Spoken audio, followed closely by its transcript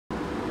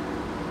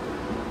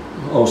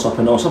also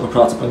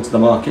proud to bring to the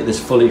market this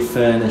fully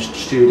furnished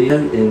studio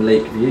in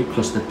Lakeview,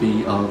 cluster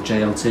B of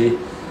JLT.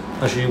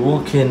 As you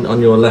walk in, on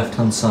your left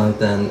hand side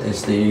then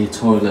is the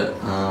toilet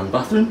and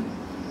bathroom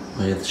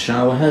with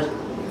shower head.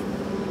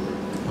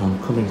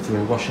 Coming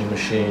through a washing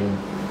machine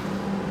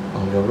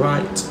on your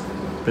right,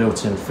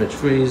 built-in fridge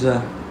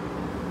freezer,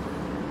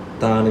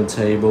 dining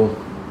table,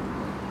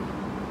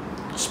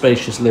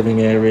 spacious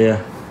living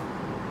area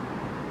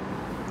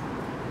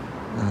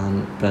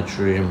and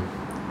bedroom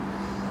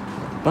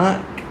at the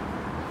back.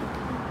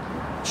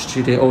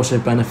 Studio also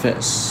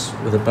benefits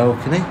with a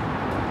balcony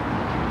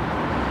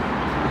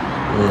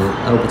with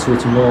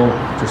Albertuta Mall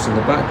just in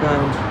the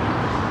background,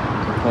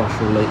 a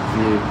partial lake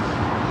view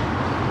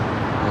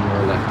on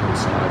your left hand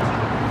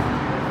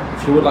side.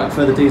 If you would like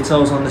further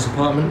details on this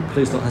apartment,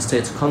 please don't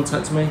hesitate to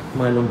contact me.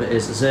 My number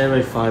is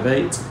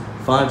 058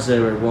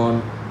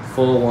 501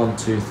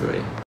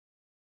 4123.